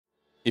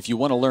If you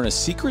want to learn a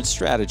secret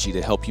strategy to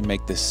help you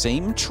make the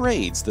same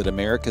trades that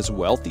America's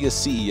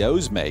wealthiest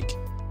CEOs make,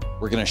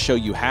 we're going to show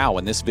you how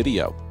in this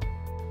video.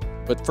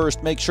 But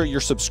first, make sure you're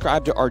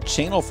subscribed to our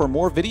channel for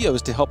more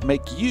videos to help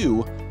make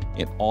you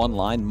an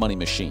online money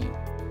machine.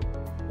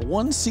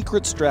 One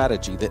secret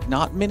strategy that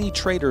not many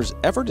traders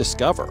ever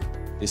discover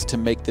is to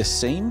make the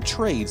same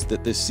trades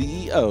that the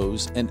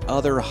CEOs and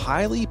other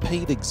highly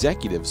paid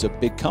executives of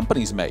big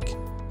companies make.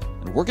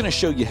 And we're going to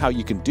show you how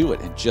you can do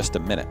it in just a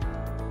minute.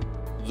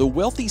 The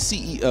wealthy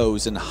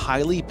CEOs and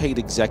highly paid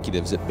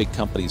executives at big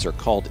companies are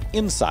called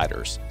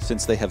insiders,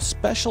 since they have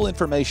special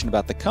information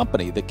about the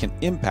company that can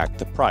impact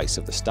the price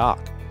of the stock.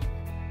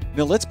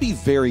 Now, let's be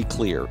very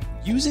clear.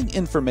 Using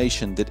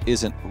information that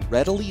isn't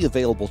readily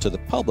available to the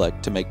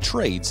public to make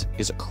trades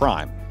is a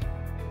crime.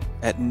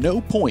 At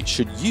no point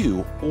should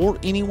you or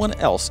anyone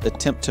else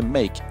attempt to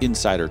make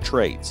insider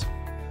trades.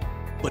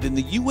 But in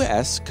the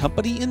US,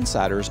 company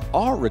insiders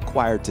are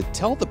required to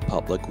tell the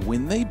public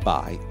when they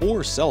buy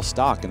or sell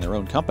stock in their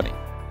own company.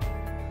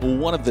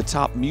 One of the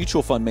top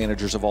mutual fund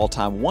managers of all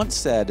time once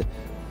said,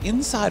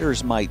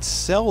 "Insiders might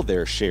sell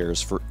their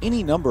shares for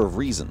any number of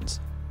reasons,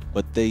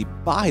 but they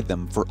buy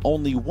them for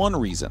only one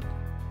reason: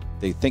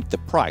 they think the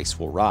price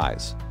will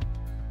rise."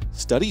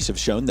 Studies have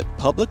shown that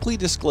publicly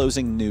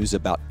disclosing news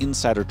about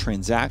insider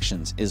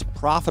transactions is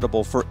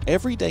profitable for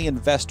everyday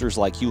investors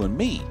like you and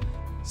me,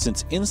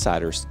 since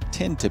insiders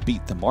tend to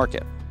beat the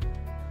market.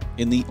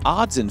 And the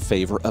odds in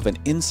favor of an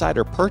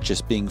insider purchase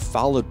being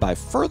followed by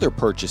further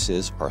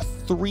purchases are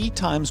 3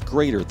 times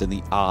greater than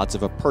the odds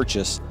of a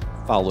purchase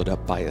followed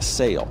up by a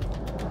sale.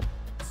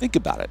 Think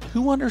about it.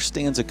 Who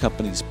understands a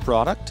company's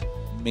product,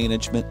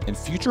 management, and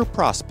future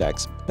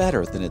prospects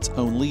better than its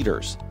own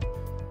leaders?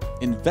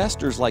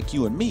 Investors like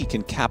you and me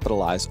can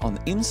capitalize on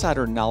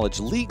insider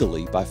knowledge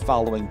legally by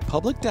following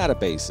public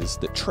databases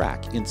that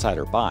track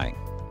insider buying.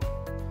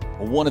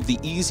 One of the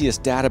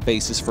easiest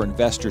databases for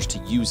investors to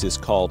use is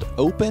called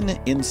Open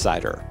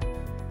Insider.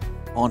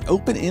 On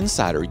Open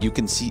Insider, you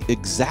can see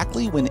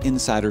exactly when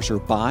insiders are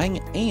buying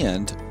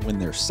and when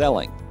they're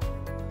selling.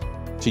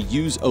 To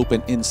use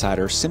Open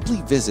Insider,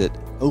 simply visit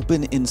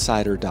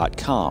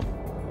openinsider.com.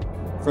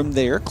 From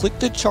there, click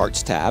the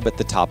Charts tab at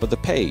the top of the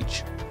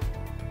page.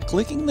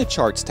 Clicking the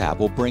Charts tab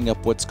will bring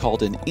up what's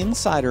called an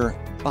Insider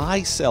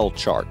Buy-Sell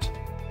chart.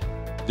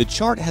 The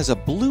chart has a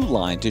blue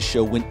line to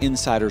show when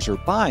insiders are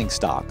buying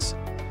stocks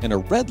and a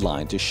red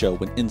line to show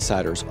when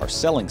insiders are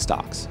selling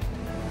stocks.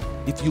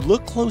 If you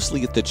look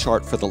closely at the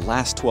chart for the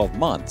last 12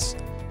 months,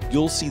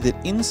 you'll see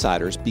that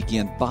insiders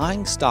began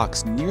buying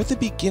stocks near the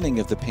beginning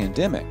of the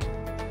pandemic.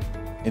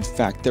 In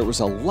fact, there was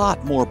a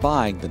lot more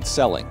buying than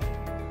selling.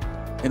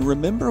 And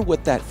remember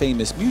what that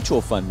famous mutual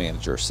fund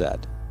manager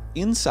said: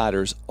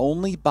 insiders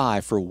only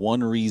buy for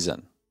one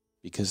reason,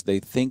 because they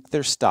think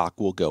their stock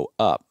will go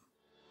up.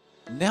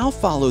 Now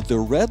follow the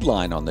red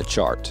line on the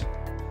chart.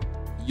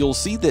 You'll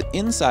see that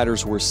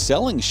insiders were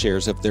selling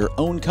shares of their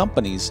own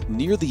companies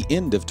near the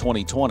end of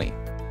 2020.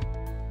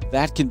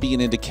 That can be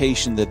an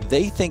indication that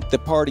they think the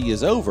party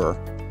is over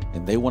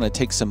and they want to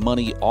take some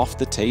money off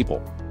the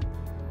table.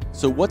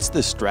 So what's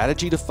the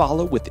strategy to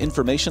follow with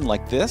information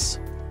like this?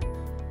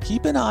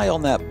 Keep an eye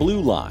on that blue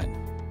line,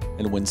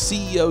 and when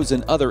CEOs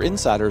and other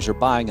insiders are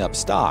buying up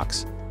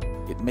stocks,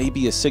 it may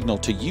be a signal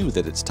to you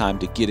that it's time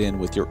to get in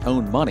with your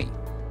own money.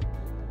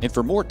 And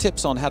for more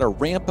tips on how to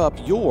ramp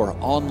up your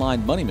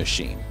online money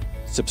machine,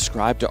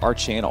 subscribe to our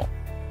channel.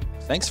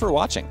 Thanks for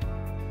watching.